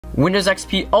Windows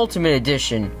XP Ultimate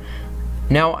Edition.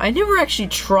 Now, I never actually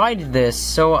tried this,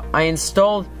 so I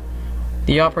installed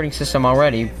the operating system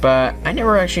already, but I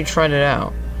never actually tried it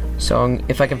out. So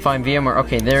if I can find VMware,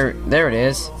 okay, there it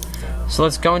is. So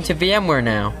let's go into VMware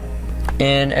now.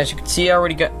 And as you can see, I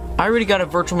already got a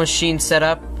virtual machine set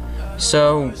up.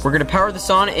 So we're gonna power this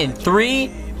on in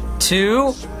 3,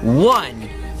 2, 1.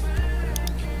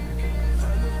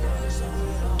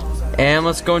 And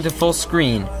let's go into full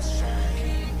screen.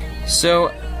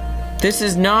 So this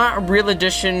is not a real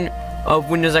edition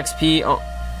of Windows XP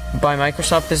by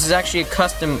Microsoft. This is actually a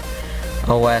custom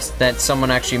OS that someone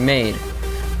actually made.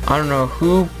 I don't know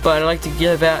who, but I'd like to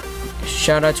give a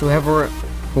shout out to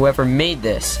whoever made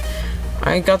this.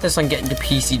 I got this on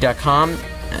getintopc.com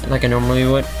like I normally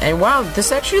would, and wow,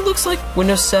 this actually looks like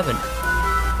Windows 7.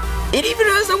 It even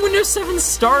has a Windows 7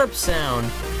 startup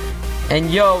sound. And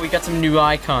yo, we got some new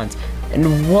icons.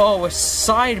 And whoa, a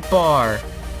sidebar.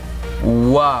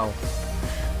 Wow.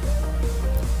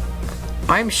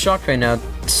 I'm shocked right now.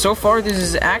 So far, this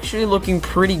is actually looking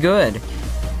pretty good.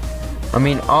 I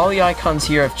mean, all the icons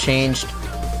here have changed.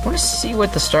 I want to see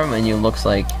what the start menu looks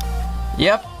like.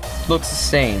 Yep, looks the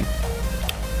same.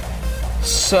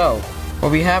 So,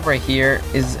 what we have right here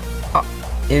is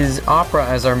Opera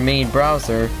as our main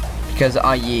browser, because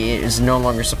IE is no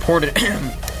longer supported.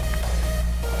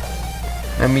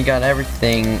 And we got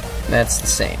everything that's the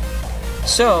same.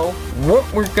 So, what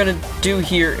we're gonna do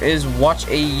here is watch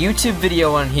a YouTube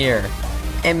video on here,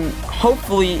 and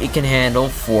hopefully it can handle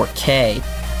 4K.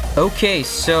 Okay,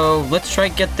 so let's try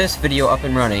to get this video up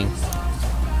and running.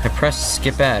 I press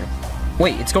skip ad.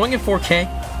 Wait, it's going in 4K?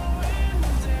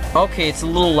 Okay, it's a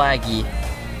little laggy.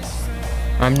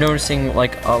 I'm noticing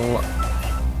like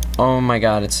oh my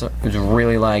god, it's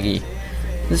really laggy.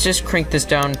 Let's just crank this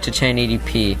down to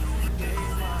 1080p.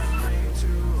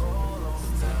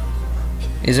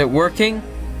 Is it working?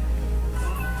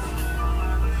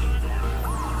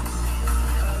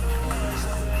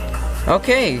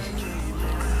 Okay.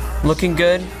 Looking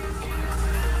good.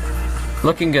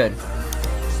 Looking good.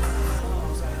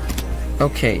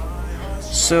 Okay.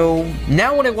 So,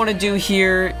 now what I want to do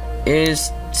here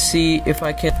is see if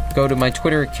I can go to my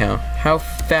Twitter account. How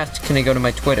fast can I go to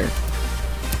my Twitter?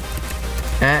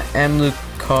 At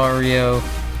mlucario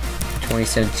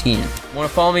 2017. Want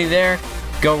to follow me there?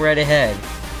 Go right ahead.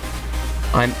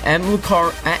 I'm at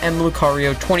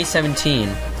mlucario 2017.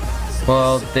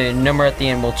 Well, the number at the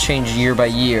end will change year by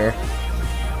year.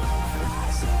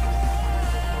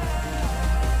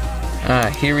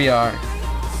 Here we are.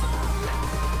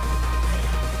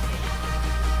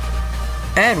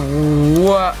 And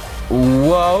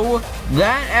whoa,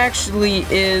 that actually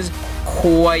is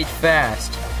quite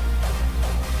fast.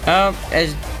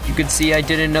 As you can see, I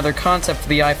did another concept for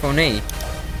the iPhone 8.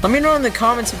 Let me know in the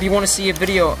comments if you want to see a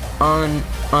video on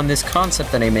this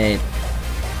concept that I made.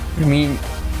 I mean,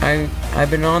 I've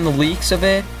been on the leaks of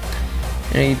it,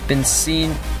 and I've been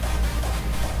seeing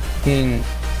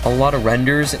a lot of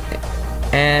renders,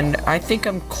 and I think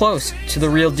I'm close to the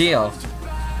real deal.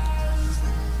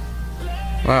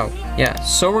 Wow, yeah,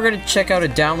 so we're gonna check out a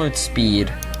download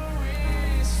speed.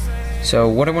 So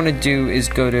what I want to do is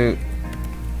go to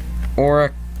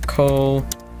Oracle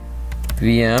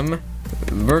VM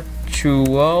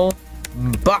Virtual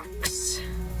Box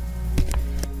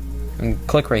and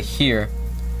click right here.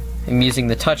 I'm using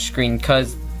the touchscreen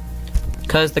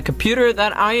because the computer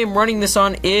that I am running this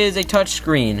on is a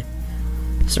touchscreen.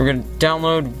 So we're gonna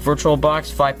download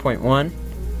VirtualBox 5.1.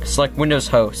 Select Windows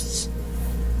hosts.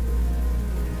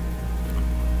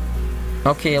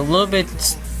 Okay, a little bit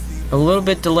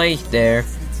delayed there,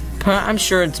 but I'm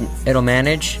sure it'll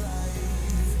manage.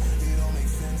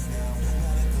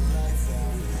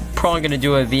 Probably gonna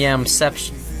do a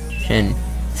VMception.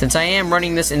 Since I am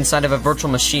running this inside of a virtual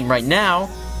machine right now,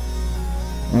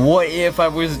 what if I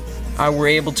were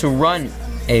able to run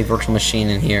a virtual machine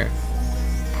in here?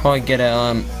 Probably get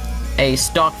a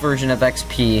stock version of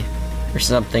XP or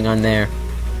something on there.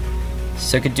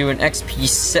 So I could do an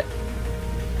XPception.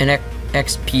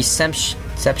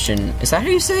 Is that how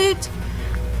you say it?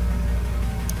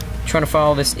 I'm trying to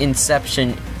follow this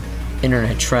Inception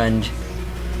internet trend,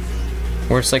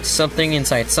 where it's like something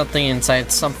inside something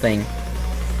inside something.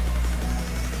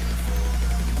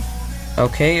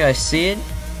 Okay, I see it.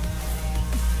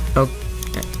 Oh,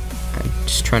 I'm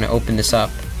just trying to open this up.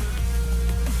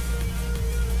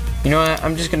 You know what?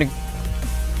 I'm just gonna.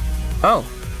 Oh,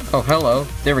 hello.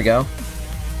 There we go.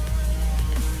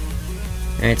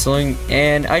 And it's loading,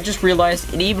 and I just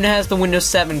realized it even has the Windows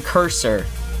 7 cursor.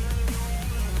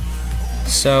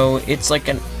 So it's like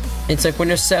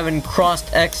Windows 7 crossed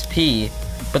XP,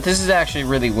 but this is actually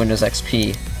really Windows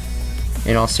XP.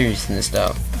 in all seriousness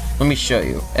though. Let me show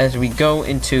you. As we go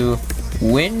into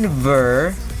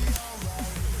WinVer.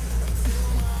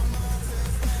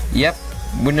 Yep,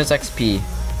 Windows XP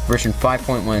version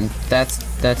 5.1. That's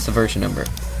the version number.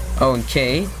 Oh, and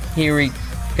K, here we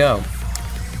go.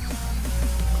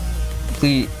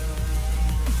 Please,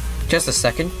 just a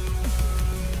second.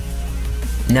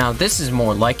 Now this is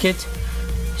more like it.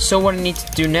 So what I need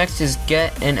to do next is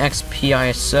get an XP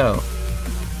ISO.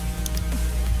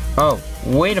 Oh,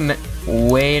 wait a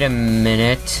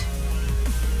minute.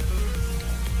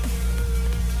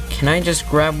 Can I just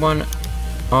grab one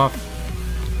off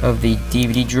of the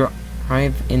DVD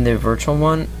drive in the virtual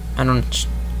one? I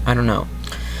don't know.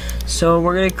 So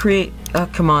we're gonna create.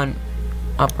 Come on,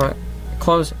 Opera,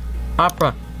 close,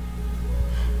 Opera.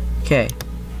 Okay.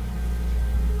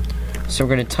 So we're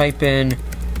gonna type in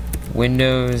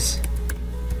Windows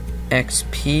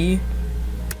XP.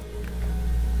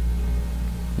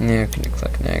 Now can you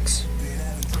click next?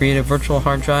 Create a virtual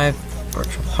hard drive,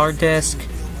 virtual hard disk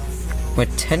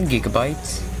with 10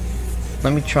 gigabytes.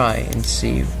 Let me try and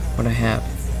see what I have.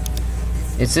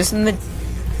 Is this in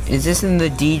the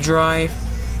D drive?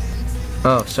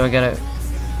 Oh, so I gotta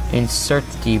insert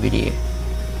the DVD.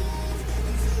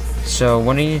 So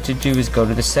what I need to do is go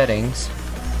to the settings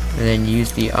and then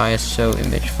use the ISO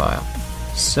image file.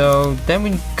 So then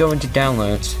we go into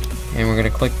downloads and we're gonna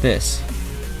click this.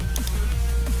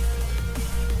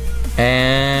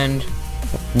 And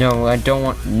no, I don't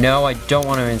want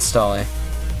to install it.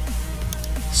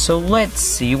 So let's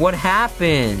see what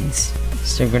happens.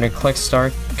 So we're gonna click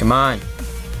start. Come on.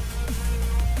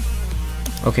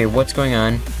 Okay, what's going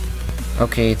on?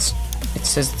 Okay, it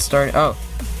says it started. Oh,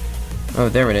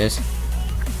 there it is.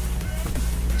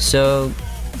 So,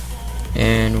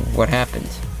 and what happened?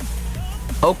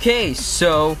 Okay,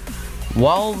 so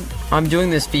while I'm doing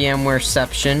this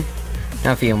VMwareception,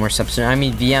 not VMwareception, I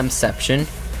mean VMception,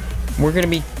 we're gonna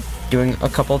be doing a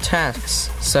couple tasks,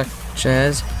 such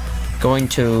as going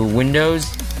to Windows,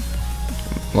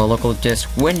 well, local disk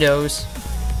Windows,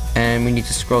 and we need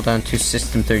to scroll down to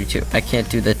System 32. I can't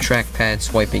do the trackpad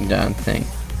swiping down thing.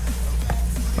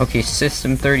 Okay,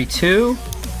 System 32.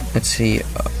 Let's see,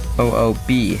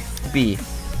 OOB. B.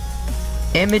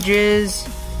 Images.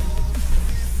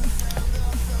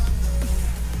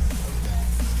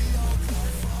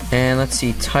 And let's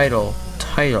see, title.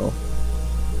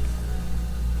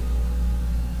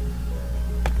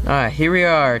 Here we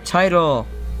are, title.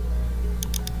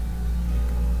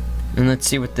 And let's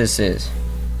see what this is.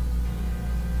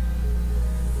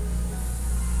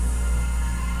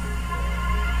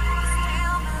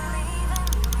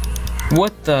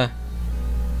 What the?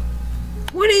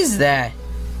 What is that?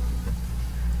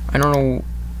 I don't know.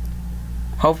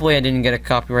 Hopefully I didn't get a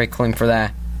copyright claim for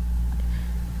that.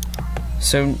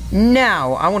 So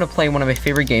now I want to play one of my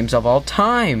favorite games of all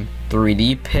time,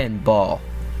 3D Pinball.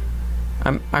 I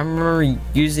remember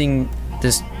using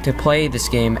this to play this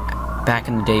game back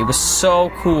in the day. It was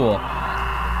so cool.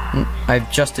 I've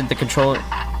adjusted the controller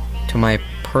to my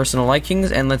personal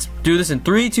likings, and let's do this in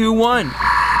 3, 2, 1.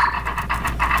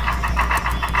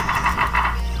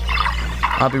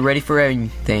 I'll be ready for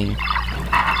anything.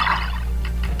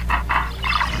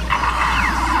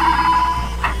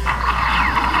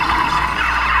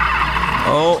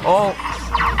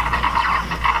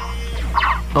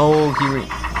 Oh, here we.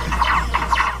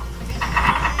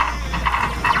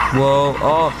 Whoa,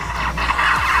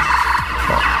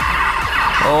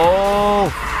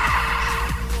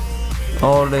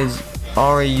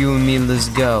 alright, you and me, let's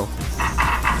go.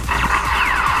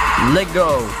 Let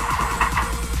go.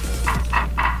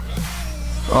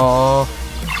 Oh,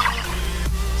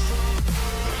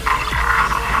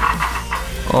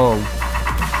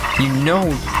 you know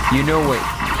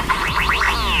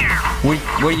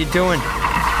what are you doing?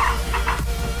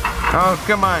 Oh,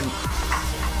 come on.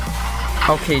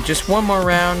 Okay, just one more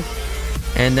round,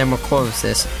 and then we'll close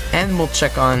this, and we'll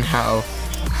check on how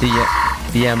the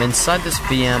VM inside this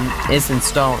VM is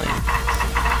installing.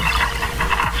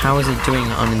 How is it doing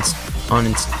on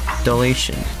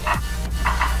installation?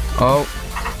 Oh,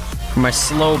 for my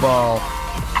slow ball.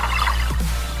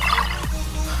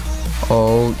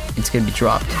 Oh, it's gonna be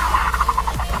dropped.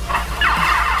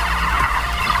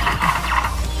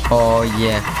 Oh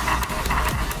yeah.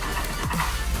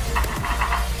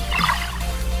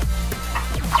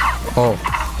 Oh,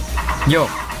 yo.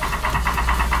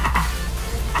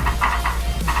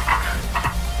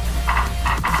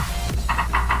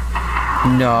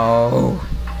 No.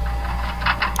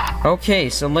 Okay,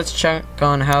 so let's check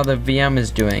on how the VM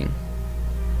is doing.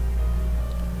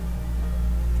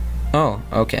 Oh,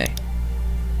 okay.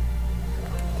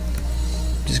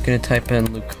 just gonna type in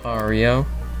Lucario.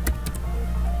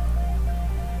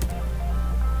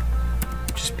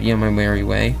 Just be on my merry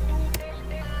way.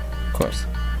 Of course.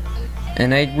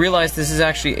 And I realized this is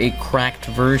actually a cracked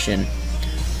version.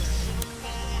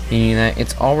 Meaning that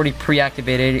it's already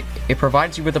pre-activated. It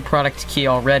provides you with a product key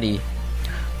already.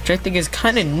 Which I think is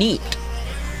kind of neat.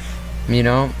 You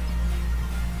know?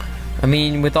 I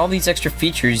mean, with all these extra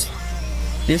features,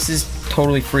 this is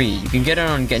totally free. You can get it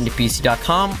on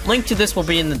getintopc.com. Link to this will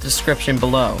be in the description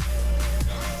below.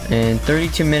 And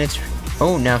 32 minutes,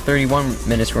 oh, now 31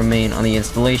 minutes remain on the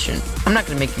installation. I'm not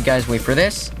going to make you guys wait for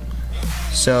this.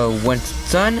 So once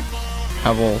it's done, I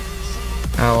will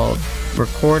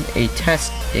record a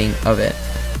testing of it.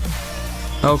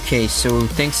 Okay, so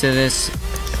thanks to this,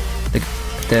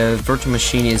 the virtual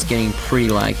machine is getting pretty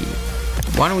laggy.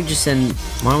 Why don't we just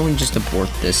abort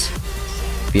this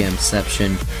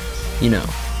VMception, you know,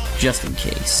 just in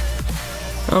case.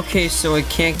 Okay, so I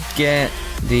can't get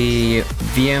the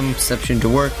VMception to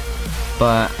work,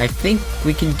 but I think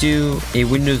we can do a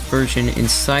Windows version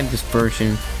inside this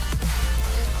version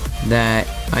that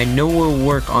I know will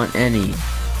work on any.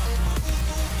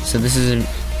 So this is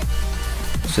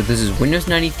Windows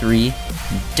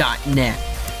 93.net.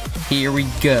 Here we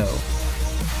go.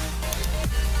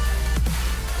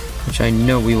 Which I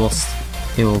know it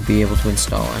will be able to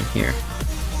install on here.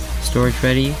 Storage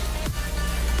ready.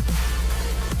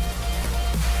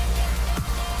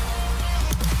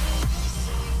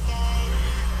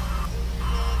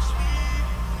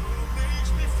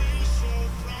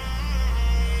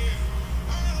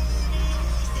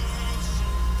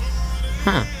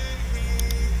 Huh.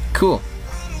 Cool.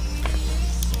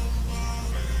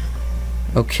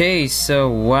 Okay, so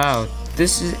wow,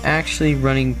 this is actually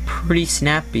running pretty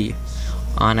snappy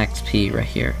on XP right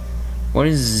here. What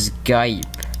is Skype?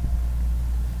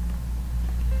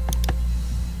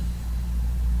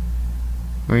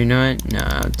 Or you know what?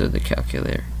 Nah, I'll do the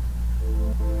calculator.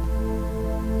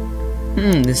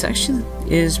 This actually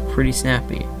is pretty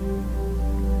snappy.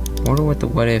 Wonder what the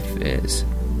what if is.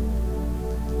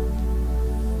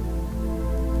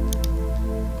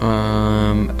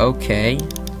 Okay.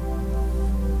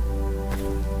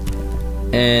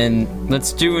 And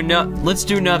let's do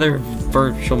another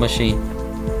virtual machine.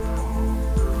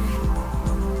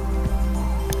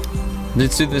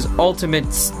 Let's do this ultimate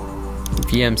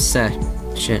VM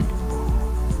session.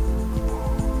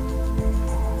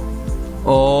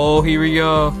 Oh, here we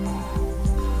go.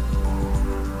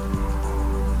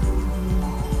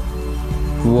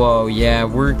 Whoa, yeah,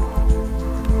 we're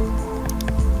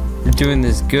doing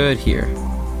this good here.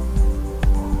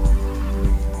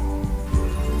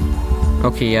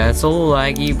 Okay, yeah, it's a little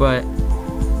laggy, but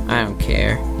I don't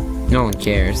care. No one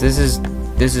cares. This is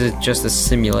just a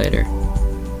simulator.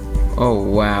 Oh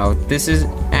wow, this is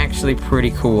actually pretty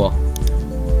cool.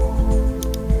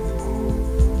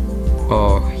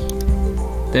 Oh,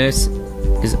 this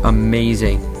is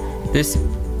amazing. This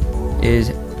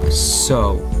is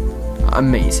so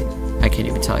amazing. I can't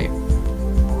even tell you.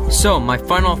 So, my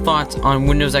final thoughts on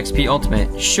Windows XP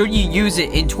Ultimate. Should you use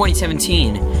it in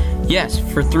 2017? Yes,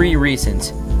 for 3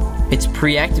 reasons. It's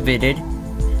pre-activated,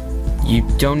 you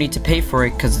don't need to pay for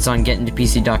it because it's on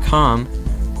getintopc.com,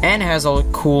 and has all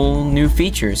cool new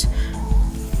features.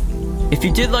 If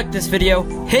you did like this video,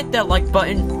 hit that like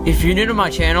button. If you're new to my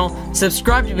channel,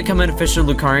 subscribe to become an official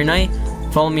Lucario Knight.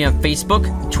 Follow me on Facebook,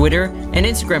 Twitter, and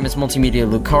Instagram as Multimedia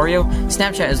Lucario,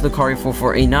 Snapchat as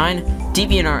Lucario4489,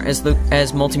 DeviantArt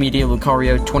as Multimedia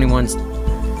Lucario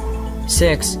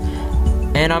 216,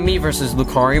 and on me versus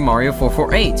Lucario Mario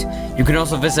 448. You can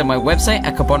also visit my website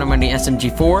at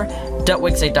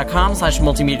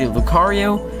kabonamoney.smg4.wixsite.com/multimedia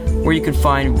Lucario, where you can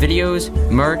find videos,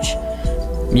 merch,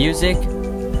 music,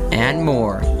 and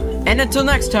more. And until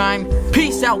next time,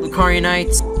 peace out, Lucario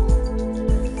Knights!